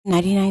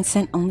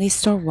99-cent only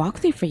store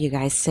walkthrough for you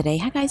guys today.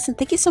 Hi guys, and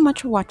thank you so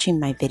much for watching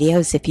my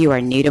videos. If you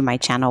are new to my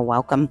channel,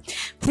 welcome.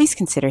 Please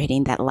consider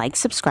hitting that like,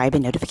 subscribe,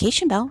 and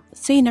notification bell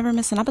so you never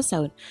miss an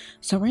episode.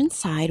 So we're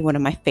inside one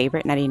of my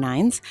favorite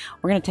 99s.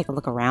 We're going to take a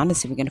look around and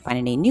see if we can find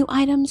any new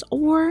items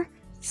or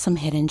some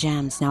hidden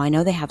gems. Now I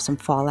know they have some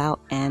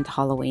Fallout and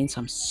Halloween, so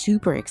I'm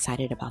super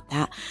excited about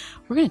that.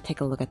 We're going to take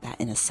a look at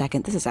that in a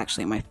second. This is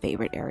actually my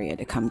favorite area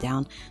to come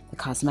down, the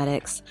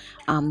cosmetics.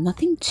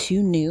 Nothing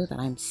too new that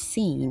I'm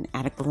seeing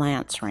at a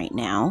glance right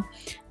now.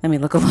 Let me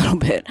look a little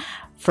bit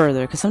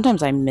further because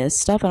sometimes I miss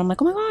stuff and I'm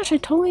like, oh my gosh, I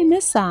totally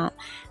missed that.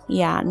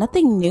 Yeah,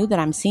 nothing new that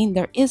I'm seeing.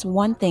 There is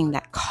one thing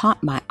that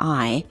caught my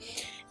eye,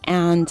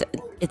 and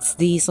it's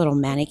these little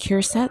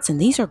manicure sets,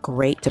 and these are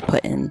great to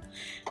put in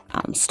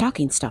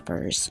stocking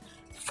stuffers.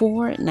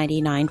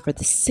 $4.99 for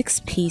the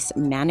 6-piece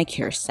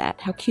manicure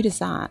set. How cute is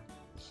that?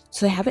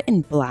 So they have it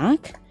in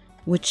black,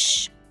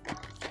 which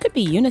could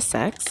be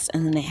unisex,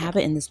 and then they have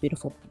it in this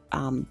beautiful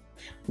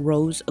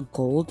rose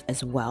gold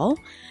as well,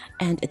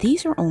 and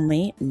these are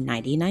only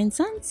 99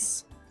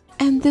 cents.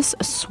 And this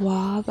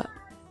Suave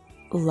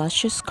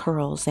Luscious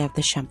Curls, they have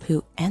the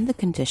shampoo and the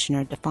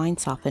conditioner, define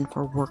soften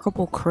for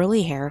workable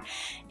curly hair,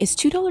 is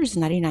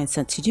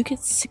 $2.99. You do get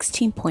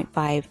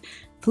 16.5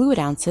 fluid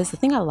ounces. The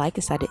thing I like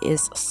is that it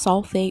is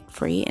sulfate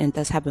free and it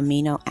does have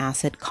amino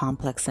acid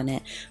complex in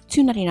it.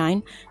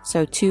 $2.99,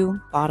 so 2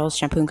 bottles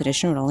shampoo and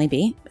conditioner would only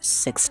be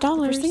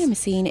 $6. First thing I'm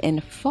seeing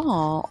in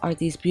fall are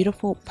these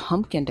beautiful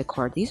pumpkin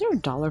decor. These are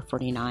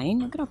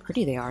 $1.49. Look at how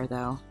pretty they are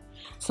though.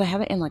 So I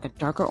have it in like a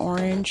darker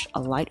orange,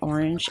 a light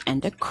orange,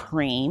 and a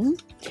cream.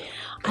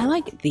 I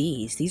like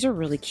these. These are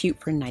really cute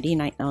for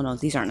 99. Oh no,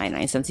 these aren't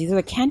 99 cents. These are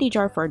the candy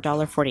jar for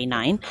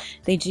 $1.49.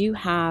 They do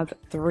have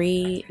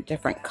 3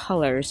 different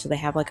colors. So they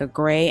have like a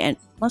gray, and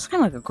well, it's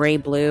kind of like a gray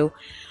blue,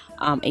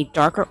 a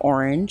darker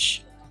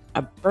orange,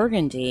 a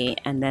burgundy,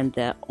 and then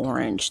the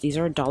orange. These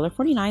are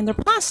 $1.49. They're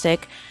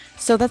plastic,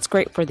 so that's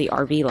great for the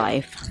RV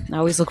life. I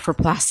always look for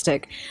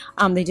plastic.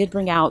 They did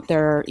bring out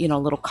their,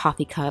 little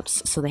coffee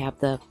cups. So they have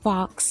the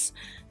fox,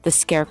 the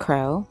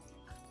scarecrow.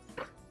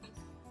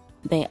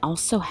 They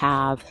also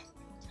have,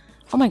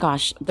 oh my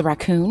gosh, the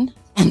raccoon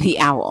and the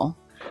owl.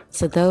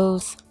 So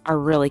those are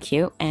really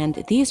cute.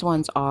 And these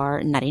ones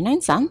are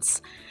 99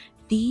 cents.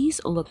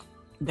 These look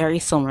very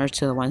similar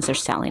to the ones they're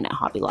selling at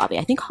Hobby Lobby.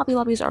 I think Hobby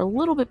Lobbies are a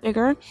little bit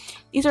bigger.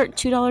 These are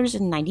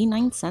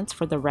 $2.99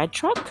 for the red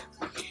truck.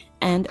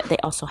 And they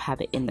also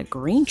have it in the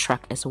green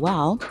truck as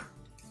well.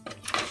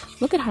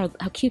 Look at how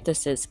cute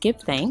this is. Give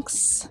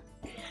thanks.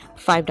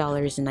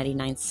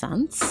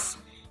 $5.99.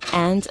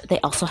 And they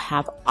also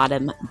have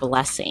autumn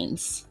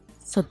blessings.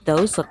 So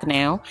those look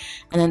new.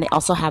 And then they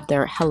also have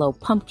their Hello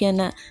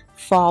Pumpkin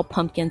fall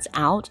pumpkins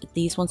out.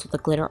 These ones with the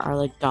glitter are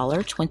like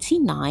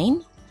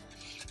 $1.29.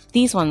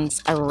 These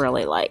ones I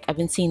really like. I've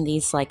been seeing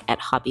these like at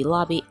Hobby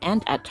Lobby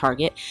and at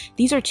Target.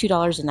 These are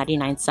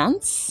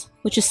 $2.99,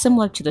 which is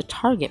similar to the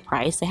Target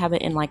price. They have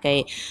it in like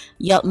a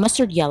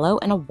mustard yellow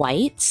and a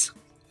white.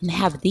 And they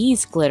have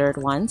these glittered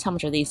ones. How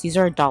much are these? These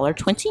are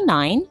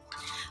 $1.29.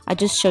 I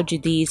just showed you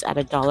these at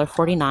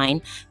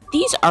 $1.49.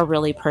 These are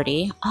really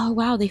pretty. Oh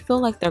wow, they feel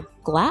like they're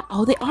glass.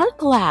 Oh, they are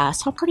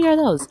glass. How pretty are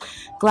those?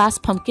 Glass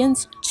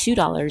pumpkins,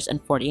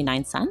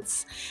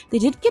 $2.49. They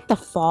did get the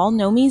fall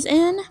nomies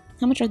in.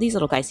 How much are these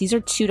little guys? These are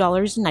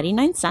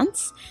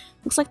 $2.99.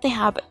 Looks like they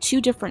have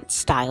 2 different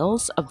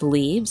styles of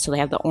leaves. So they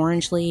have the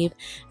orange leaf,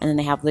 and then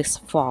they have this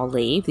fall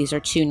leaf. These are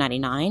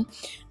 $2.99.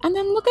 And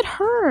then look at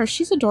her.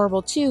 She's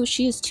adorable too.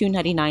 She is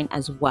 $2.99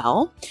 as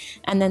well.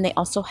 And then they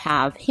also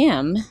have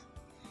him.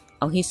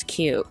 Oh, he's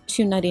cute.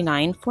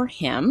 $2.99 for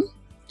him.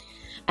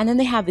 And then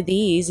they have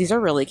these. These are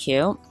really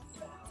cute.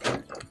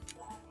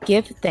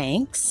 Give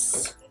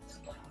thanks.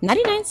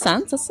 99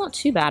 cents. That's not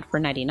too bad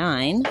for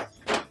 99.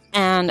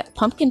 And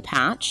pumpkin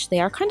patch. They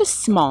are kind of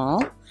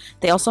small.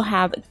 They also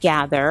have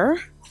gather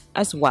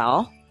as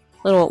well.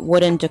 Little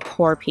wooden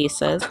decor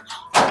pieces.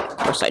 Of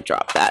course I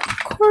dropped that. Of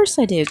course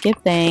I do. Give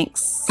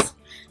thanks.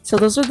 So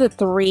those are the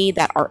 3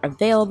 that are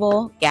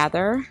available.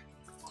 Gather,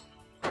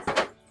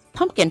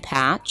 pumpkin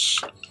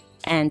patch,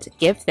 and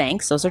give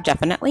thanks. Those are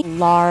definitely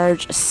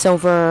large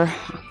silver.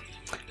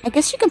 I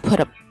guess you can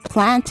put a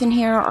plant in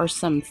here or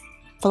some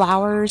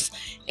flowers.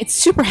 It's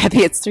super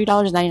heavy. It's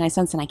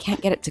 $3.99 and I can't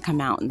get it to come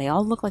out. And they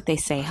all look like they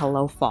say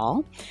hello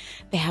fall.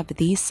 They have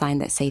these signs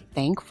that say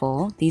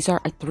thankful. These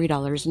are at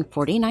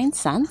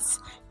 $3.49.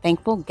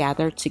 Thankful,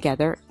 gather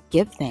together,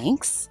 give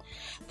thanks.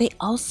 They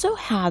also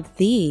have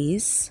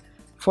these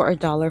for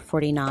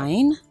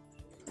 $1.49.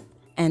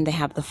 And they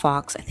have the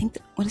fox. I think,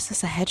 what is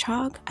this, a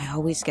hedgehog? I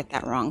always get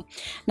that wrong.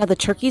 Now the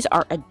turkeys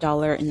are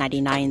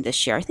 $1.99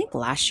 this year. I think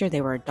last year they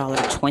were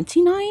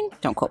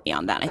 $1.29. Don't quote me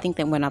on that. I think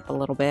they went up a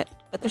little bit,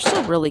 but they're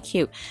still really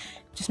cute.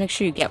 Just make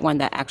sure you get one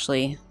that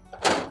actually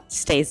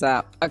Stays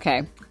up.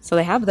 Okay, so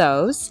they have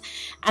those.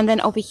 And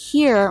then over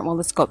here, well,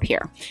 let's go up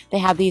here. They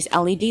have these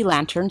LED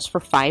lanterns for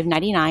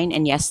 $5.99,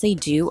 and yes, they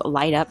do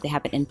light up. They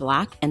have it in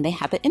black and they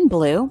have it in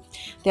blue.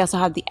 They also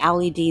have the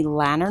LED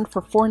lantern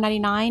for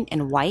 $4.99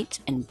 in white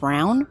and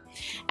brown.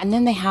 And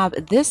then they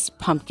have this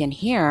pumpkin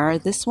here.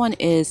 This one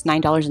is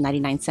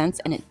 $9.99,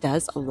 and it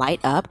does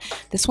light up.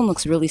 This one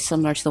looks really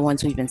similar to the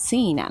ones we've been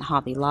seeing at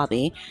Hobby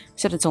Lobby,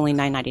 except it's only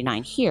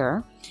 $9.99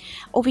 here.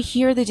 Over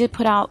here, they did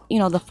put out, you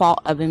know, the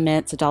fall oven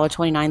mitts,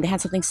 $1.29. They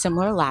had something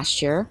similar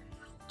last year,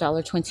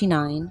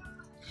 $1.29.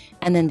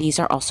 And then these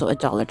are also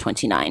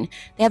 $1.29.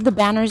 They have the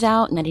banners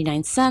out,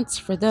 99 cents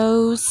for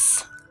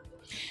those.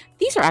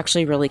 These are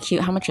actually really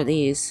cute. How much are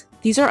these?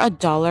 These are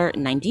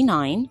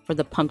 $1.99 for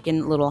the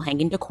pumpkin little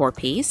hanging decor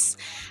piece.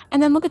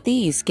 And then look at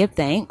these. Give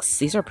thanks.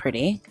 These are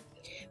pretty.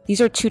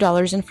 These are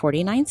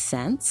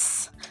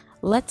 $2.49.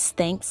 Let's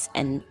thanks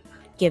and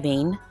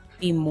giving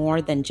be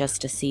more than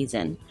just a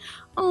season.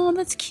 Oh,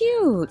 that's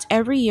cute.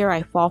 Every year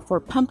I fall for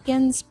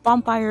pumpkins,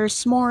 bonfires,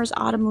 s'mores,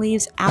 autumn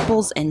leaves,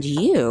 apples, and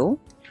you.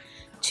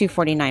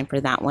 $2.49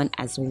 for that one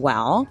as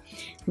well.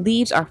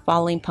 Leaves are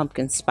falling,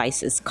 pumpkin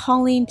spice is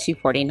calling,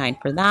 $2.49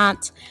 for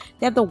that.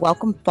 They have the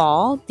welcome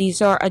fall.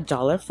 These are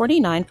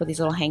 $1.49 for these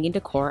little hanging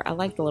decor. I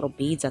like the little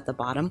beads at the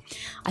bottom.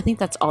 I think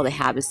that's all they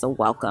have is the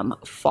welcome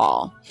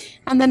fall.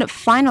 And then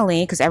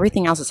finally, because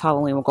everything else is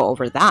Halloween, we'll go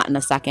over that in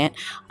a second.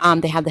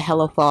 They have the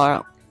Hello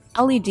Fall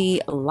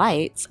LED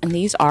lights, and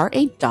these are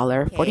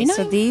 $1.49. Okay,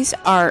 so these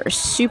are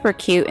super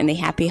cute in the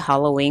Happy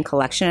Halloween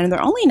collection, and they're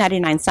only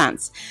 99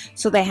 cents.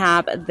 So they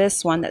have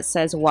this one that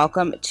says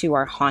welcome to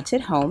our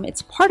haunted home.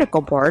 It's particle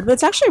board, but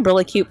it's actually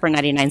really cute for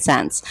 99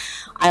 cents.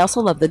 I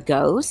also love the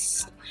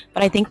ghost,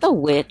 but I think the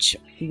witch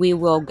we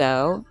will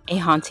go, a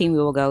haunting we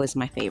will go, is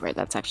my favorite.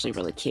 That's actually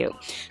really cute.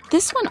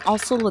 This one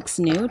also looks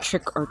new,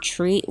 trick or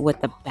treat,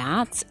 with the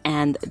bats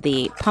and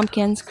the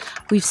pumpkins.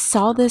 We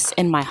saw this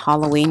in my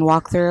Halloween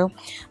walkthrough,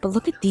 but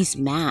look at these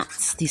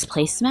mats, these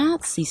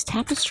placemats, these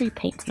tapestry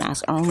paint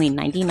mats are only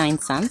 99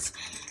 cents.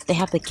 They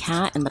have the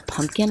cat and the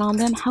pumpkin on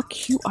them. How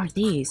cute are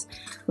these?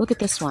 Look at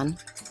this one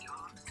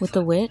with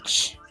the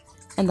witch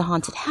and the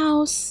haunted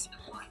house.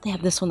 They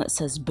have this one that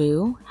says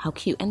boo. How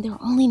cute. And they're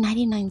only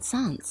 99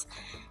 cents.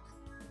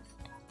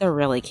 They're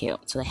really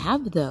cute. So they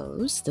have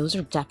those. Those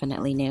are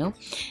definitely new.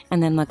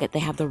 And then look at, they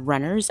have the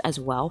runners as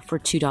well for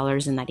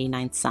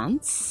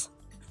 $2.99.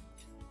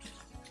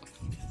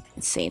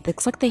 Let's see. It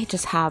looks like they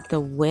just have the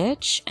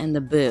witch and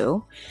the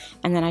boo.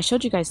 And then I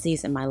showed you guys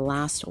these in my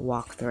last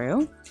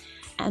walkthrough.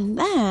 And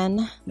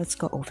then let's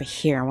go over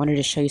here. I wanted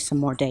to show you some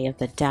more Day of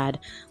the Dead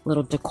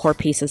little decor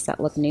pieces that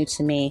look new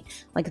to me.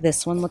 Like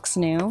this one looks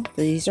new.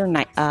 These are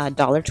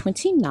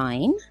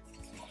 $1.29.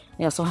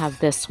 They also have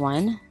this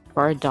one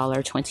for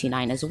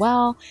 $1.29 as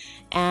well,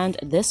 and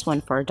this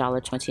one for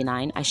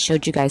 $1.29. I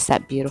showed you guys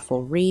that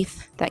beautiful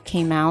wreath that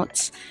came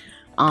out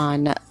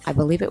on, I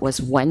believe it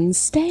was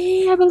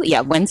Wednesday.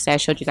 Wednesday I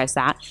showed you guys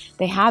that.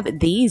 They have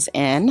these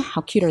in.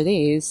 How cute are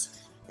these?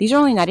 These are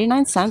only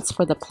 99 cents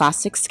for the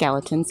plastic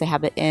skeletons. They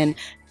have it in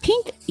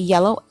pink,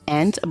 yellow,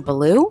 and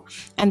blue.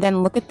 And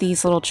then look at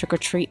these little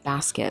trick-or-treat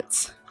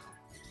baskets.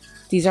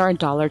 These are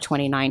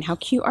 $1.29. How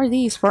cute are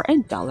these for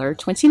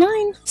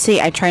 $1.29?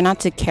 See, I try not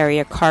to carry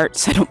a cart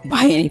so I don't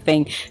buy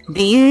anything.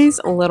 These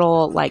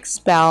little, like,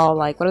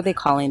 what are they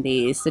calling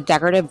these? The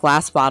decorative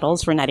glass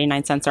bottles for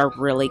 99 cents are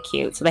really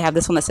cute. So they have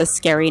this one that says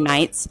Scary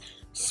Nights,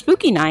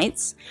 Spooky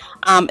Nights.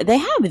 They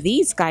have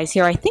these guys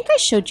here. I think I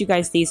showed you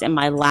guys these in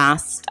my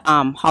last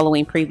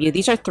Halloween preview.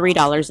 These are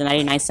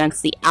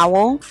 $3.99. The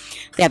owl,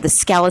 they have the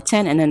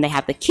skeleton, and then they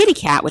have the kitty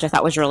cat, which I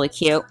thought was really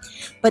cute.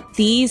 But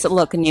these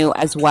look new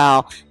as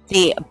well.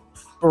 The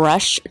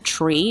brush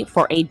tree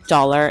for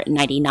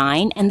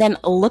 $1.99. And then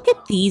look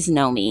at these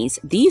nomies.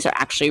 These are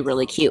actually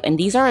really cute, and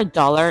these are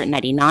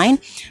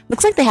 $1.99.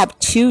 Looks like they have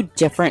two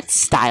different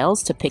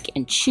styles to pick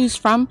and choose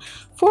from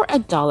for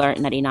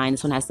 $1.99.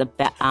 This one has the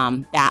bat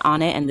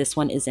on it, and this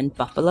one is in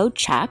buffalo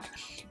check.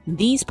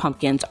 These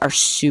pumpkins are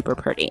super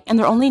pretty, and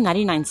they're only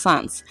 99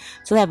 cents.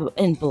 So they have it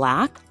in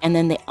black, and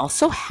then they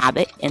also have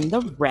it in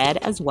the red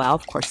as well.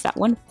 Of course, that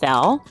one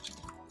fell.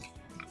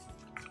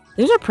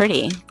 Those are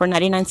pretty for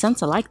 99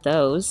 cents. I like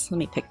those. Let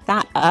me pick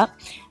that up.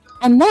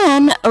 And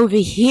then over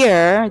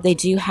here, they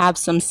do have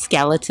some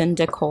skeleton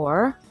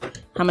decor.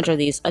 How much are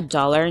these?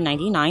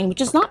 $1.99, which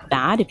is not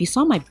bad. If you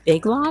saw my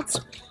Big Lots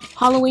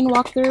Halloween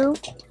walkthrough,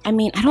 I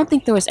mean, I don't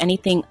think there was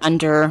anything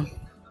under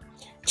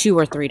 $2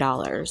 or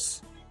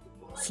 $3.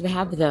 So they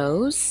have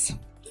those.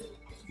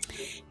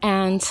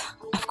 And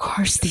of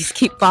course, these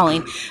keep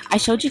falling. I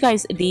showed you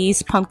guys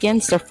these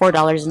pumpkins. They're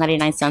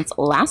 $4.99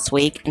 last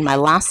week in my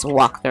last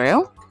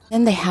walkthrough.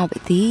 Then they have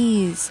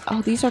these.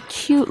 Oh, these are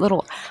cute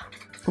little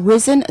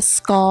risen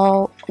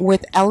skull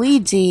with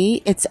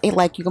LED. It's a,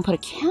 like, you can put a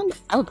candle.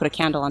 I would put a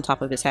candle on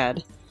top of his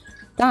head.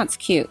 That's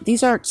cute.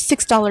 These are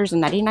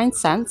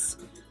 $6.99.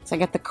 So I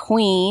got the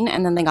queen,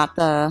 and then they got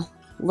the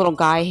little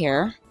guy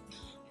here.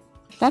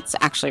 That's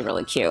actually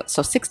really cute.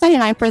 So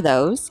 $6.99 for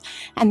those.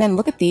 And then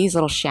look at these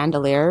little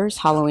chandeliers,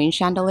 Halloween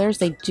chandeliers.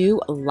 They do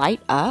light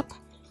up.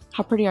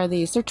 How pretty are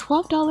these? They're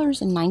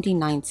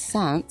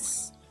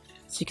 $12.99.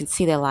 So you can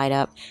see they light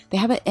up. They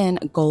have it in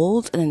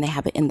gold, and then they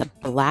have it in the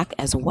black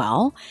as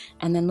well.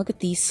 And then look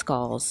at these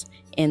skulls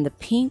in the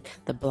pink,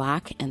 the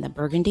black, and the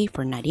burgundy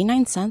for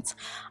 99 cents.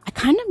 I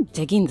kind of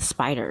digging the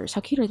spiders.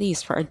 How cute are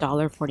these for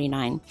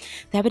 $1.49?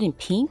 They have it in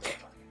pink,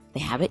 they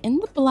have it in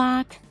the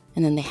black,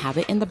 and then they have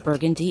it in the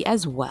burgundy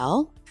as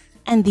well.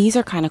 And these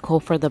are kind of cool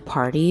for the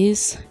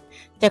parties.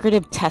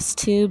 Decorative test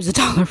tubes,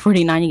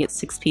 $1.49. You get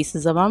 6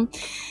 pieces of them.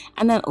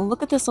 And then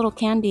look at this little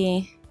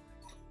candy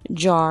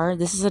jar.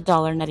 This is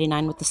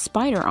 $1.99 with the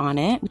spider on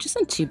it, which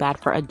isn't too bad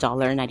for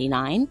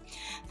 $1.99.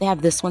 They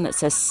have this one that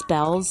says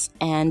spells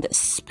and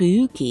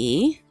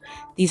spooky.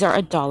 These are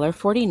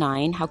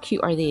 $1.49. How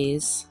cute are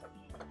these?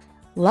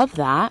 Love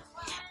that.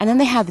 And then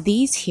they have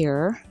these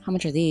here. How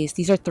much are these?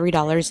 These are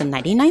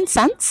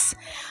 $3.99.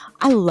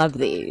 I love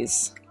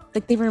these.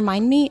 Like, they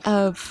remind me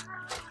of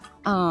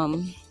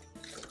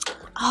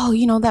oh,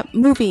 you know, that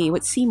movie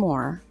with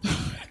Seymour.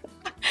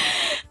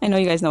 I know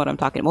you guys know what I'm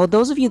talking about. Well,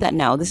 those of you that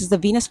know, this is the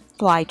Venus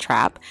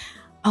flytrap.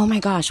 Oh my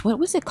gosh, what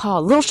was it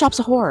called? Little Shops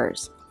of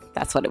Horrors.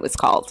 That's what it was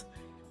called.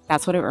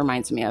 That's what it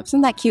reminds me of.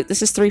 Isn't that cute?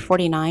 This is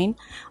 $3.49.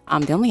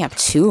 They only have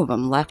 2 of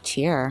them left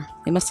here.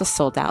 They must have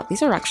sold out.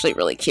 These are actually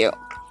really cute.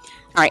 All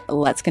right,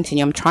 let's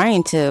continue. I'm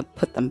trying to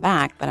put them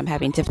back, but I'm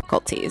having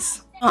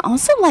difficulties. I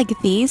also like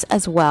these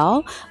as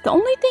well. The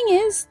only thing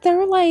is,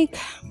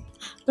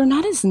 they're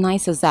not as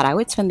nice as that. I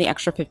would spend the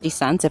extra 50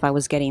 cents if I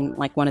was getting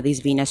like one of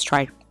these Venus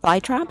fly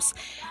traps.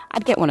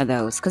 I'd get one of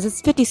those because it's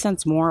 50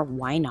 cents more.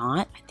 Why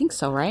not? I think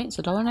so, right? It's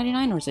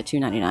 $1.99 or is it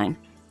 $2.99?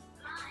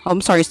 Oh,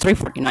 I'm sorry, it's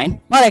 $3.49.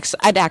 Well,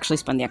 I'd actually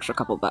spend the extra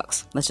couple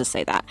bucks. Let's just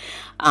say that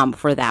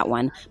for that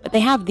one. But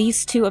they have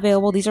these 2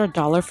 available. These are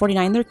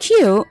 $1.49. They're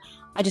cute.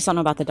 I just don't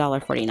know about the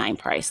 $1.49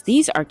 price.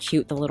 These are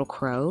cute, the little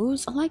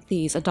crows. I like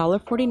these.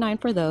 $1.49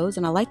 for those.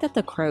 And I like that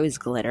the crow is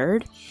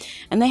glittered.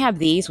 And they have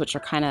these, which are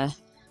kind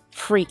of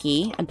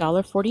freaky.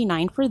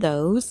 $1.49 for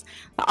those.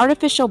 The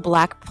artificial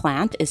black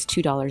plant is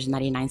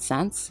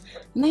 $2.99.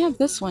 And they have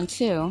this one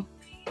too.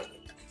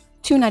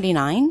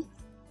 $2.99.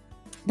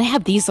 They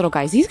have these little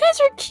guys. These guys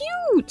are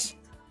cute.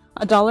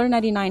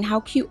 $1.99. How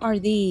cute are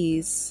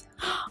these?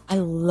 I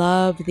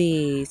love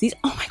these.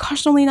 Oh my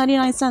gosh, only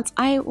 99 cents.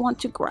 I want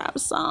to grab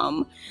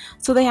some.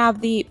 So they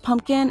have the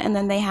pumpkin and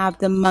then they have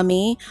the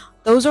mummy.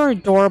 Those are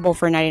adorable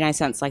for 99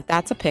 cents. Like,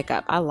 that's a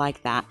pickup. I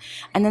like that.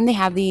 And then they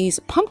have these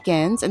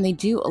pumpkins and they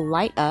do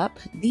light up.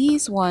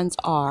 These ones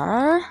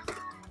are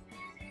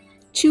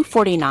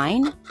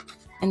 $2.49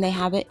 and they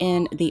have it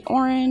in the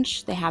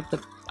orange. They have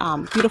the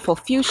beautiful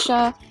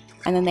fuchsia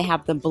and then they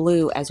have the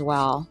blue as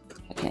well.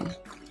 Okay.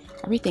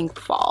 Everything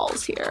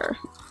falls here.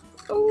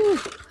 Ooh.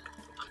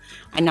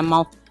 And I'm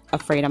all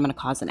afraid I'm going to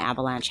cause an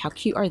avalanche. How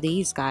cute are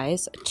these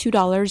guys?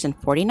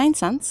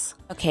 $2.49.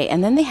 Okay,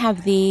 and then they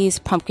have these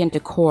pumpkin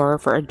decor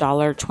for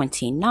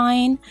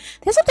 $1.29.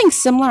 There's something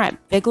similar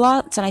at Big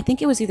Lots, and I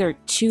think it was either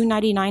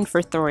 $2.99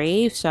 for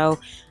 3. So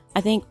I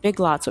think Big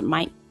Lots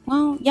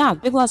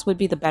Big Lots would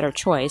be the better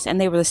choice.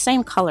 And they were the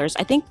same colors.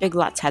 I think Big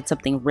Lots had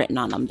something written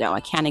on them, though.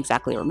 I can't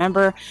exactly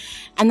remember.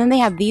 And then they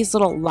have these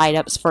little light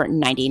ups for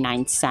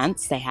 99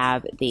 cents. They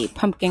have the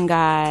pumpkin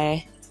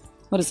guy.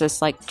 What is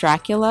this, like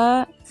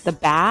Dracula, the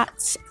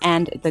bats,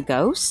 and the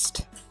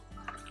ghost?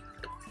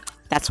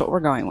 That's what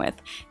we're going with.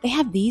 They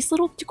have these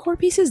little decor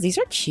pieces. These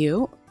are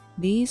cute.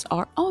 These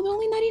are, oh, they're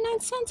only 99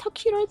 cents. How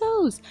cute are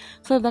those?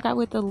 So that guy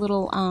with the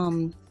little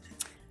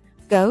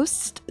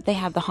ghost. They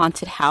have the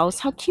haunted house.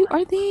 How cute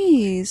are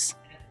these?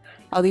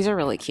 Oh, these are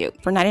really cute.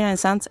 For 99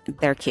 cents,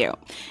 they're cute.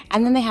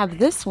 And then they have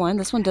this one.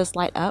 This one does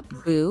light up.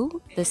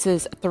 Boo. This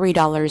is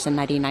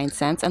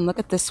 $3.99. And look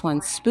at this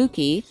one,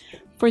 Spooky,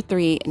 for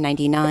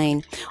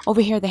 $3.99.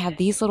 Over here, they have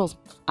these little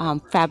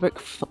fabric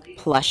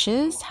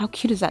plushes. How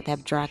cute is that? They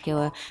have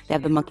Dracula. They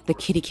have the monkey. The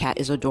kitty cat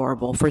is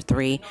adorable for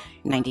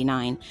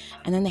 $3.99.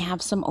 And then they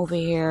have some over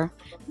here.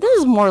 This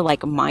is more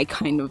like my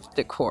kind of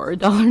decor.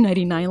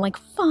 $1.99, like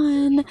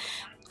fun.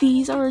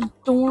 These are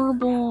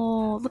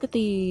adorable. Look at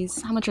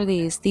these. How much are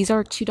these? These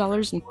are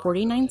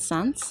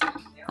 $2.49.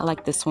 I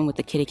like this one with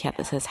the kitty cat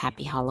that says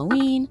Happy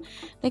Halloween.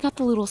 They got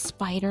the little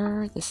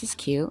spider. This is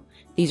cute.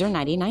 These are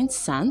 99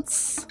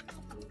 cents.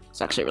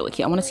 It's actually really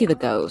cute. I want to see the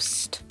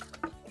ghost.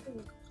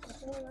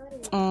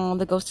 Oh,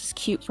 the ghost is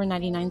cute for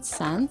 99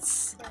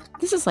 cents.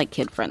 This is like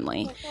kid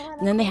friendly.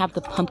 And then they have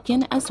the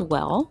pumpkin as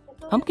well.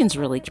 Pumpkin's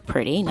really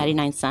pretty,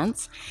 99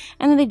 cents.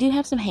 And then they do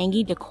have some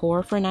hangy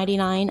decor for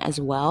 99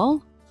 as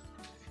well.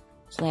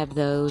 So they have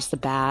those, the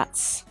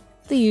bats,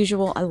 the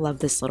usual. I love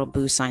this little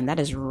boo sign. That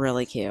is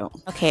really cute.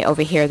 Okay,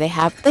 over here they've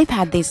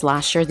had these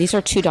last year. These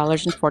are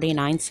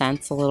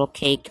 $2.49, a little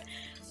cake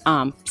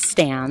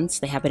stands.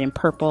 They have it in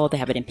purple, they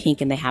have it in pink,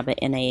 and they have it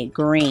in a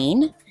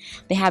green.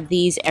 They have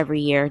these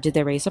every year. Did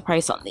they raise the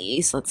price on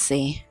these? Let's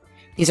see.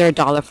 These are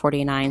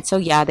 $1.49. So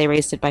yeah, they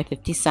raised it by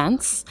 50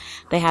 cents.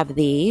 They have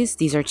these.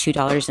 These are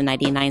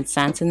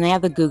 $2.99. And they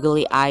have the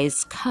googly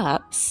eyes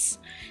cups.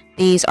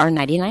 These are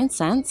 99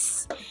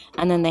 cents.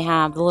 And then they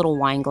have the little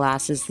wine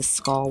glasses, the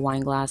skull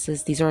wine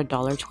glasses. These are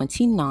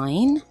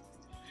 $1.29.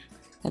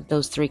 Got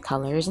those 3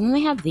 colors. And then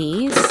they have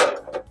these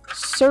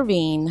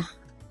serving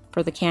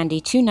for the candy,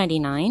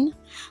 $2.99.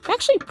 They're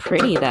actually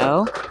pretty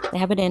though. They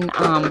have it in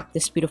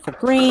this beautiful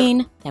green,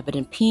 they have it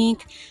in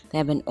pink, they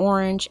have it in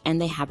orange,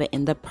 and they have it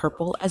in the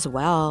purple as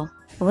well.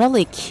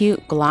 Really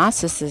cute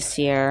glasses this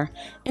year.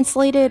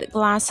 Insulated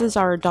glasses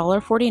are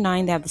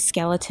 $1.49. They have the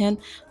skeleton.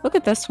 Look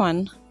at this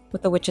one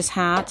with the witch's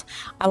hat.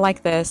 I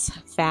like this.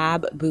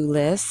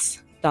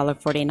 Fabulous.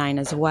 $1.49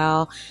 as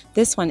well.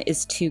 This one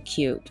is too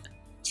cute.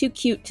 Too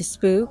cute to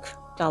spook.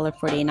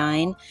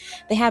 $1.49.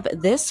 They have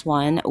this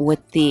one with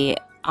the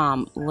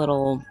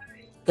little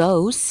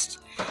ghost,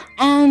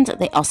 and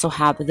they also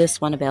have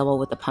this one available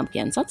with the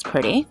pumpkins. That's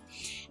pretty.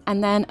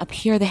 And then up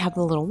here they have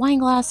the little wine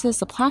glasses.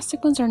 The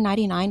plastic ones are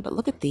 $99, but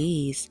look at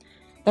these.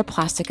 They're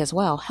plastic as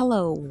well.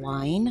 Hello,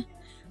 wine.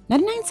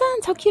 99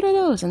 cents. How cute are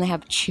those? And they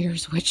have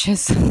cheers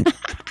witches.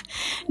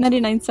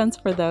 99 cents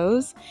for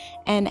those.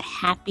 And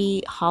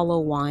happy hollow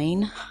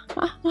wine.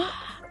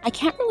 I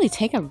can't really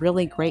take a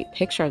really great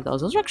picture of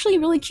those. Those are actually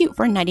really cute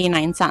for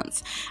 99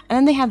 cents. And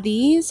then they have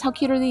these. How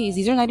cute are these?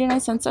 These are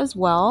 99 cents as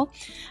well.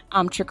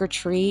 Trick or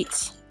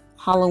treat.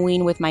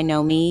 Halloween with my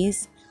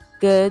nomies.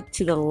 Good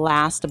to the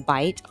last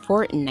bite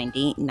for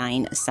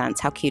 99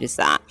 cents. How cute is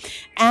that?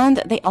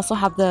 And they also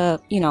have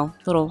the, you know,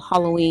 little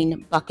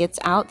Halloween buckets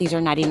out. These are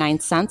 99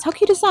 cents. How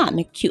cute is that?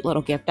 Make a cute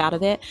little gift out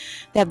of it.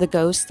 They have the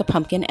ghost, the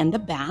pumpkin, and the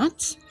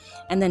bat.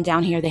 And then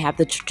down here they have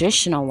the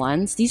traditional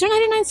ones. These are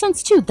 99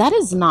 cents too. That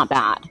is not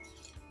bad.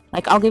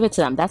 Like, I'll give it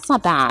to them. That's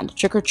not bad.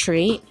 Trick or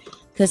treat.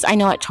 Because I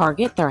know at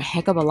Target they're a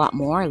heck of a lot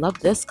more. I love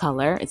this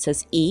color. It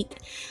says eat.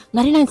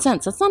 99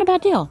 cents. That's not a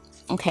bad deal.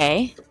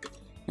 Okay.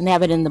 And they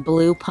have it in the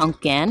blue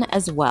pumpkin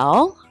as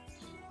well.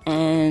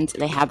 And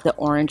they have the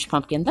orange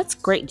pumpkin. That's a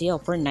great deal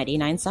for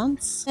 99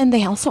 cents. And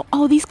they also,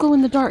 oh, these glow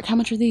in the dark. How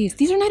much are these?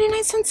 These are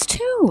 99 cents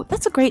too.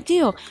 That's a great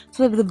deal.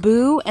 So they have the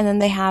boo, and then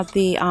they have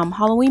the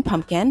Halloween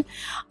pumpkin.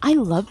 I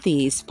love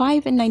these.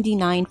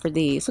 $5.99 for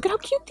these. Look at how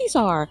cute these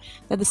are.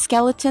 They have the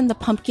skeleton, the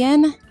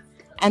pumpkin,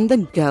 and the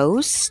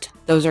ghost.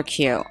 Those are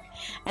cute.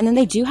 And then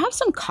they do have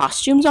some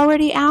costumes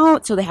already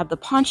out. So they have the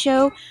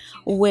poncho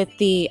with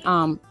the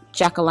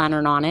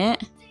jack-o'-lantern on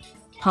it.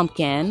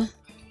 Pumpkin.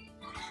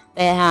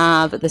 They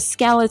have the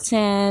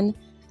skeleton,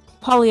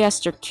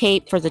 polyester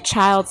cape for the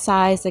child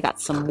size. They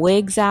got some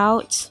wigs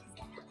out.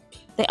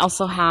 They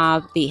also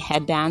have the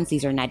headbands.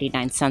 These are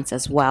 99 cents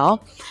as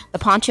well. The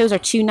ponchos are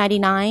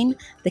 $2.99.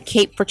 The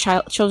cape for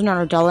children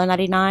are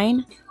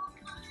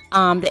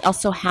 $1.99. They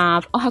also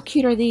have, oh, how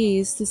cute are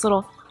these? These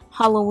little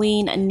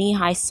Halloween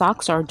knee-high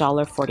socks are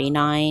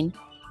 $1.49.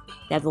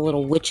 They have the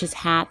little witches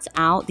hats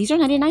out. These are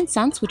 99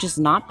 cents, which is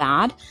not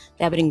bad.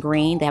 They have it in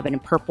green. They have it in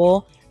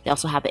purple. They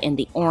also have it in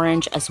the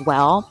orange as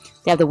well.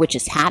 They have the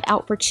witch's hat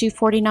out for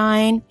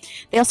 $2.49.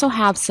 They also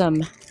have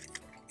some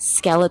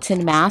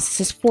skeleton masks.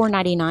 This is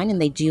 $4.99,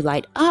 and they do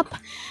light up.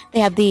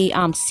 They have the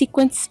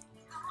sequence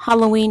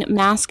Halloween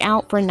mask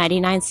out for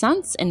 99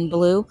 cents in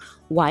blue,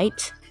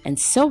 white, and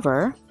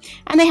silver.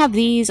 And they have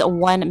these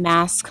one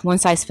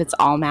size fits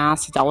all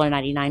masks,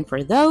 $1.99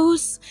 for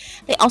those.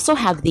 They also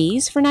have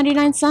these for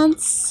 99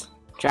 cents.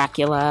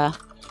 Dracula.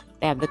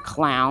 They have the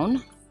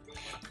clown.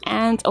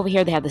 And over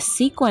here they have the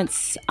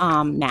sequence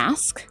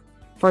mask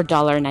for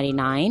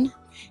 $1.99.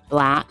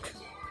 Black,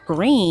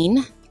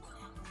 green,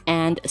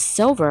 and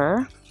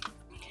silver.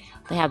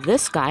 They have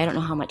this guy. I don't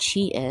know how much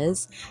he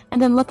is.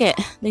 And then look at,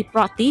 they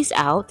brought these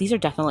out. These are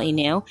definitely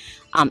new.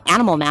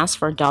 Animal mask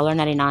for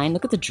 $1.99.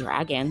 Look at the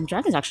dragon. The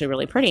dragon's actually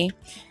really pretty.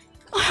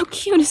 Oh, how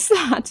cute is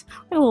that?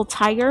 A little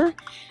tiger.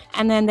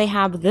 And then they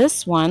have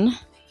this one.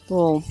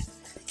 Little,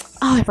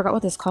 oh, I forgot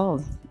what this is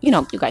called. You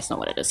know, you guys know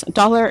what it is.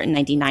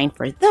 $1.99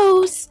 for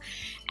those.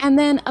 And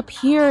then up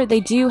here,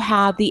 they do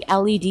have the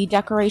LED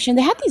decoration.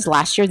 They had these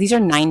last year. These are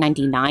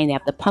 $9.99. They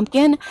have the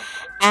pumpkin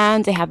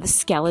and they have the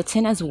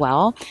skeleton as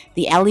well.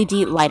 The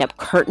LED light up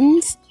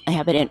curtains. I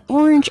have it in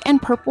orange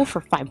and purple for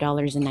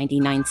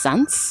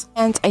 $5.99.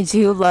 And I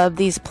do love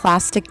these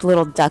plastic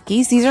little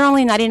duckies. These are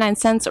only 99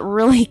 cents.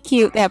 Really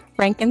cute. They have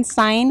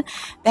Frankenstein.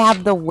 They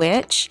have the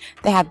witch.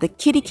 They have the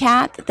kitty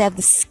cat. They have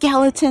the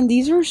skeleton.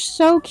 These are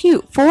so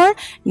cute for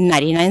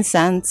 99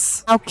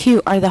 cents. How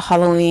cute are the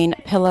Halloween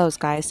pillows,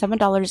 guys?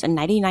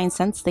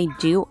 $7.99. They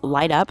do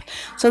light up.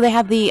 So they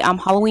have the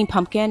Halloween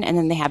pumpkin, and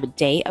then they have a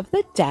Day of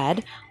the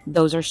Dead.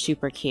 Those are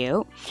super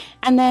cute.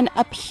 And then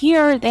up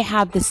here, they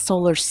have the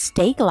solar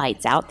stake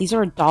lights out. These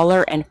are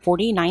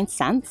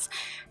 $1.49.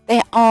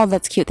 Oh,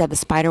 that's cute. They have the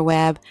spider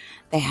web.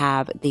 They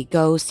have the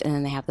ghost, and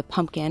then they have the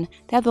pumpkin.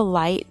 They have the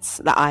lights,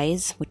 the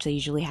eyes, which they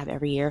usually have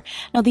every year.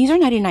 Now, these are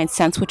 99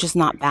 cents, which is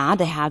not bad.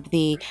 They have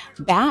the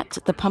bat,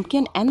 the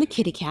pumpkin, and the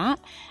kitty cat.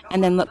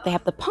 And then look, they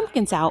have the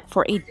pumpkins out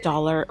for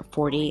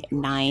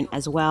 $1.49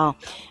 as well.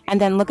 And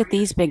then look at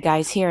these big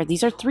guys here.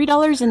 These are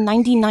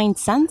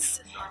 $3.99.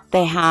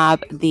 They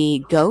have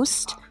the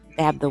ghost.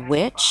 They have the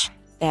witch.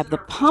 They have the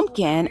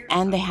pumpkin,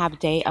 and they have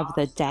Day of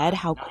the Dead.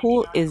 How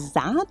cool is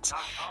that?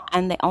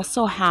 And they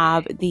also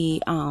have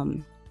the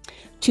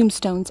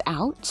tombstones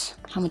out.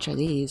 How much are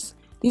these?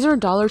 These are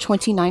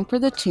 $1.29 for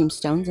the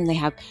tombstones, and they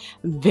have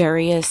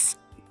various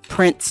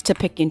prints to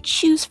pick and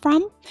choose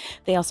from.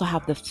 They also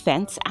have the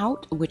fence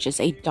out, which is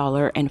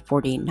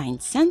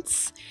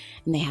 $1.49.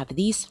 And they have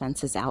these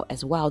fences out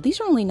as well. These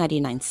are only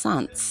 99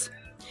 cents.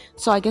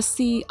 So I guess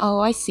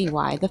I see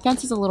why. The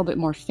fence is a little bit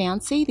more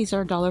fancy. These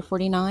are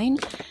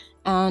 $1.49.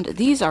 And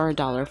these are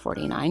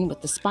 $1.49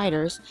 with the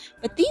spiders.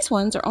 But these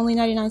ones are only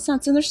 99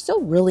 cents. And they're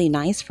still really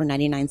nice for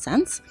 99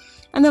 cents.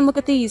 And then look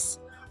at these.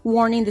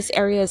 Warning, this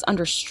area is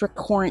under strict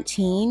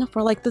quarantine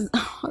for like the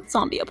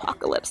zombie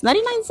apocalypse.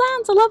 99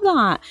 cents. I love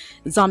that.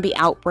 Zombie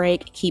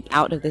outbreak. Keep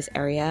out of this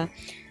area.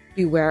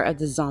 Beware of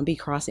the zombie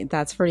crossing.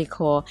 That's pretty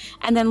cool.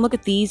 And then look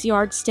at these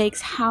yard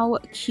stakes. How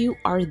cute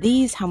are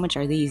these? How much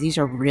are these? These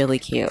are really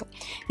cute.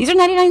 These are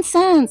 99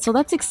 cents. So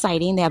that's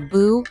exciting. They have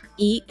Boo,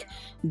 Eek,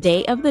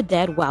 Day of the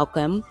Dead,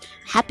 Welcome,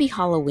 Happy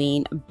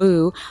Halloween,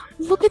 Boo.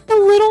 Look at the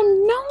little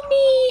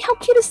Nomi. How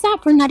cute is that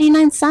for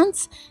 99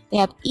 cents? They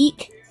have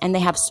Eek and they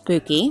have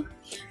Spooky.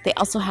 They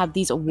also have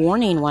these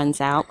warning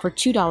ones out for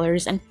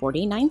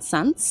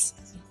 $2.49.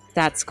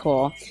 That's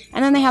cool.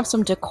 And then they have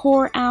some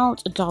decor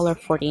out,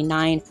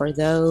 $1.49 for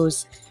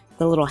those.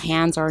 The little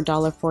hands are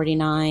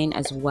 $1.49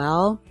 as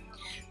well.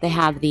 They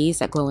have these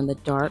that glow in the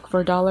dark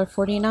for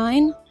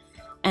 $1.49.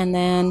 And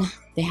then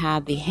they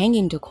have the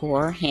hanging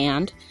decor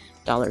hand,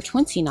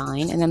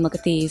 $1.29. And then look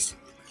at these.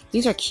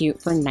 These are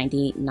cute for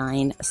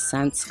 99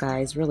 cents,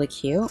 guys. Really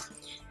cute.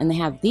 And they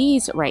have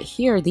these right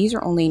here. These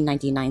are only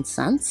 99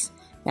 cents.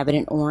 They have it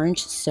in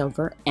orange,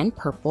 silver, and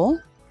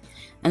purple.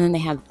 And then they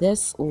have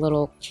this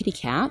little kitty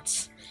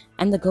cat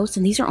and the ghost,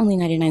 and these are only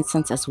 99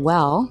 cents as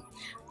well.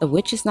 The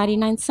witch is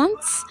 99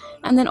 cents.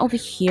 And then over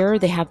here,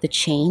 they have the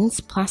chains,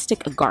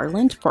 plastic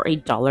garland for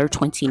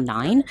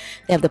 $1.29.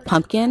 They have the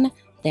pumpkin,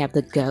 they have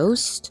the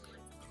ghost,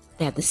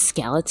 they have the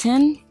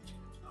skeleton,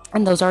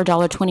 and those are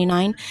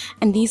 $1.29.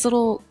 And these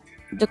little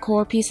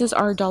decor pieces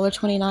are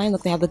 $1.29.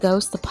 Look, they have the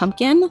ghost, the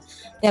pumpkin,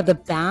 they have the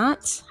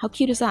bat. How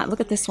cute is that? Look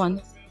at this one.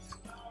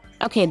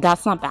 Okay,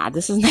 that's not bad.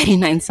 This is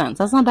 99 cents.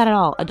 That's not bad at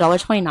all.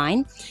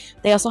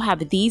 $1.29. They also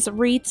have these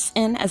wreaths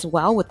in as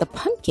well with the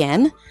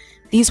pumpkin.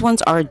 These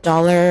ones are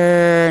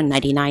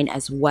 $1.99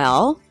 as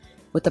well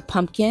with the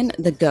pumpkin,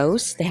 the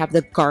ghost. They have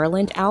the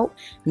garland out.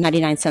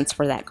 99 cents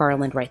for that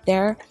garland right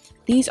there.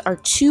 These are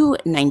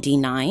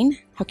 $2.99.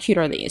 How cute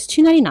are these?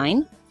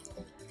 $2.99.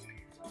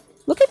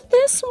 Look at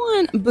this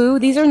one. Boo,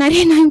 these are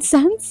 99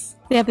 cents.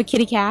 They have the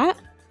kitty cat.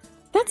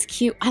 That's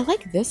cute. I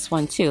like this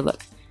one too.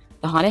 Look.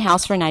 The haunted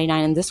house for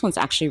 99, and this one's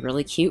actually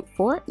really cute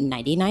for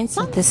 99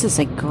 cents. So this is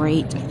a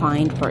great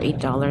find for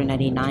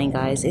 $1.99,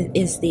 guys. It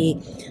is the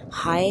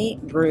high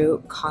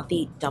brew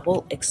coffee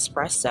double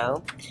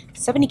espresso,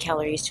 70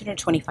 calories,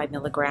 225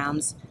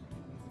 milligrams.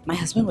 My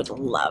husband would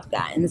love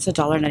that, and it's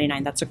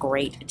 $1.99. That's a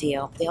great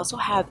deal. They also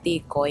have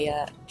the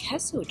Goya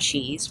queso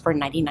cheese for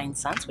 99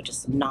 cents, which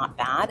is not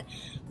bad.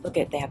 Look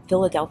at, they have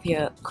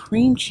Philadelphia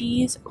cream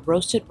cheese,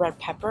 roasted red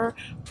pepper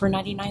for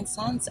 99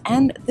 cents.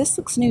 And this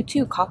looks new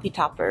too, coffee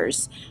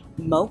toppers,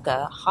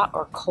 mocha, hot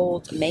or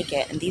cold, make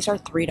it. And these are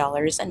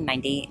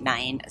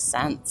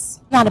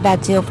 $3.99. Not a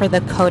bad deal for the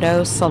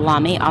Kodo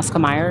salami, Oscar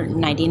Mayer,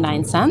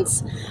 99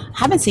 cents.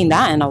 Haven't seen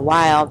that in a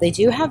while. They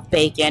do have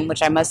bacon,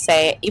 which I must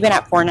say, even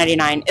at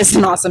 $4.99 is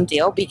an awesome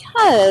deal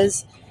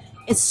because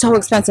it's so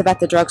expensive at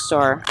the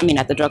drugstore. I mean,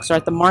 at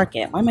the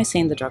market. Why am I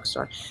saying the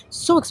drugstore?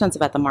 So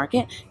expensive at the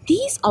market.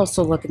 These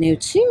also look new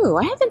too.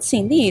 I haven't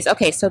seen these.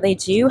 Okay, so they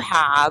do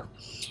have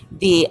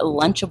the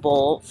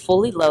Lunchable,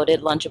 fully loaded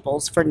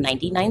Lunchables for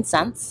 99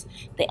 cents.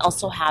 They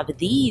also have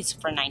these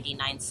for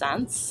 99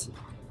 cents.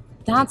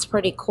 That's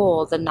pretty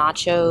cool. The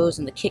nachos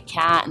and the Kit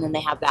Kat, and then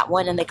they have that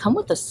one. And they come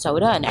with the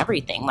soda and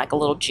everything, like a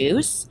little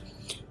juice.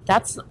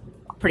 That's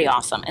pretty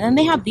awesome. And then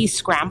they have these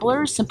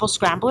scramblers, simple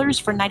scramblers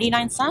for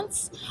 99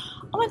 cents.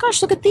 Oh my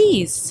gosh, look at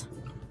these.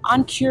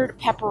 Uncured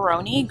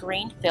pepperoni,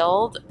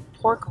 green-filled,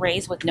 pork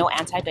raised with no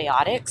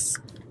antibiotics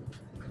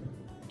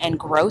and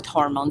growth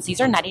hormones. These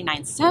are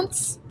 99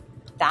 cents.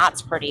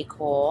 That's pretty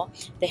cool.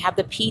 They have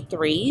the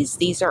P3s.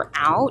 These are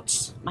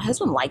out. My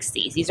husband likes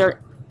these. These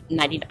are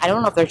 90. I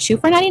don't know if they're 2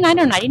 for 99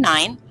 or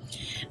 99.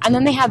 And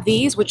then they have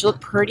these, which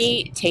look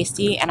pretty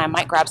tasty, and I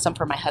might grab some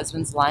for my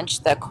husband's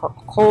lunch. The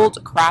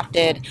cold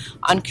crafted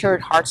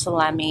uncured hard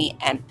salami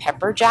and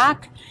pepper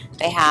jack.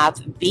 They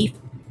have beef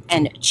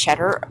and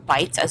cheddar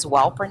bites as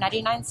well for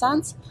 99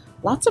 cents.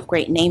 Lots of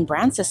great name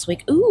brands this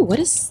week. Ooh, what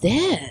is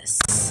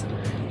this?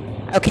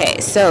 Okay,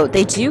 so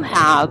they do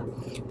have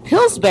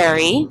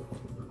Pillsbury.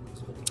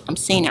 I'm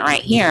seeing it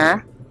right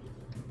here.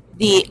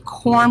 The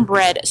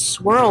cornbread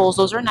swirls,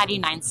 those are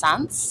 99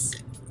 cents.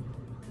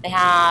 They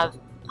have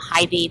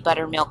Hy-Vee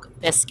buttermilk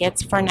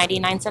biscuits for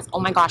 99 cents. Oh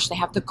my gosh, they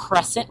have the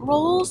crescent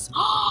rolls.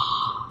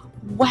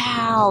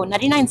 Wow,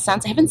 99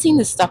 cents. I haven't seen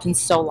this stuff in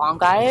so long,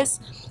 guys.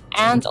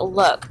 And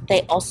look,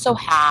 they also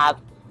have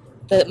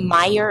the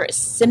Meyer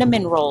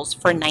cinnamon rolls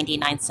for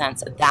 99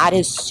 cents. That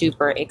is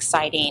super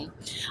exciting.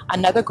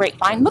 Another great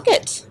find. Look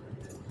at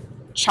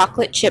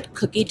chocolate chip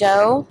cookie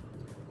dough,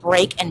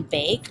 break and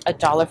bake,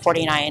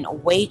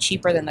 $1.49, way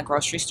cheaper than the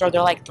grocery store.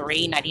 They're like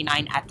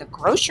 $3.99 at the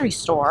grocery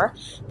store.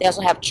 They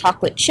also have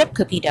chocolate chip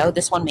cookie dough.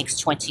 This one makes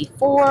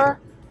 24.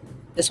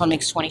 This one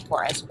makes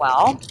 24 as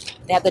well.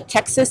 They have the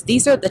Texas,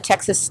 these are the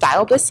Texas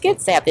style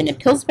biscuits. They have the in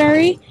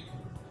Pillsbury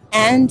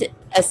and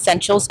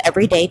Essentials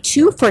Everyday,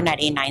 2 for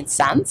 99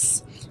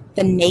 cents.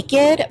 The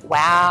Naked,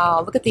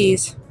 wow, look at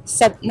these,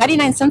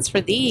 99 cents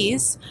for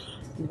these.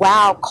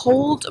 Wow,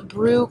 cold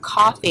brew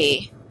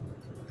coffee,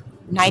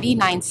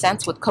 99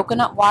 cents with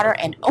coconut water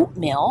and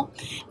oatmeal.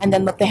 And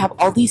then look, they have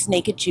all these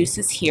Naked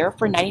juices here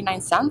for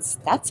 99 cents.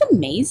 That's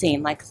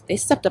amazing. Like, they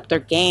stepped up their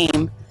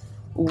game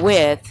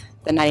with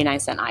the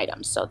 99-cent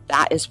items, so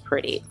that is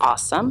pretty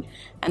awesome.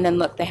 And then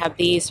look, they have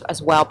these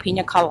as well,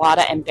 Pina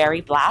Colada and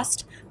Berry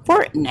Blast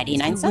for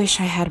 99 cents. I wish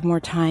I had more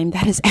time.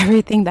 That is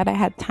everything that I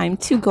had time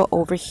to go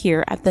over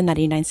here at the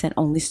 99-cent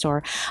only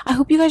store. I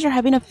hope you guys are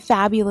having a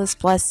fabulous,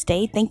 blessed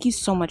day. Thank you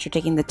so much for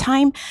taking the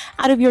time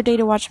out of your day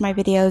to watch my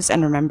videos.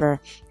 And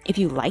remember, if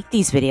you like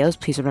these videos,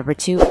 please remember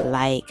to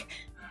like,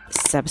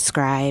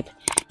 subscribe,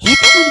 hit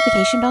that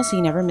notification bell so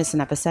you never miss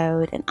an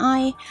episode. And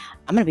I'm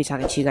going to be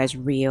talking to you guys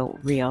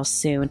real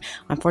soon.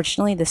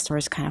 Unfortunately, this store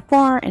is kind of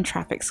far and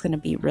traffic's going to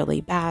be really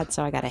bad,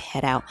 so I got to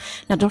head out.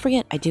 Now, don't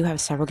forget, I do have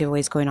several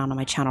giveaways going on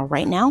my channel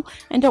right now.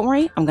 And don't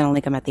worry, I'm going to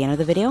link them at the end of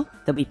the video.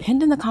 They'll be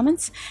pinned in the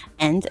comments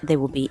and they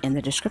will be in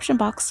the description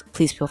box.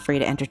 Please feel free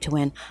to enter to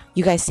win.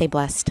 You guys stay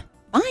blessed.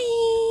 Bye!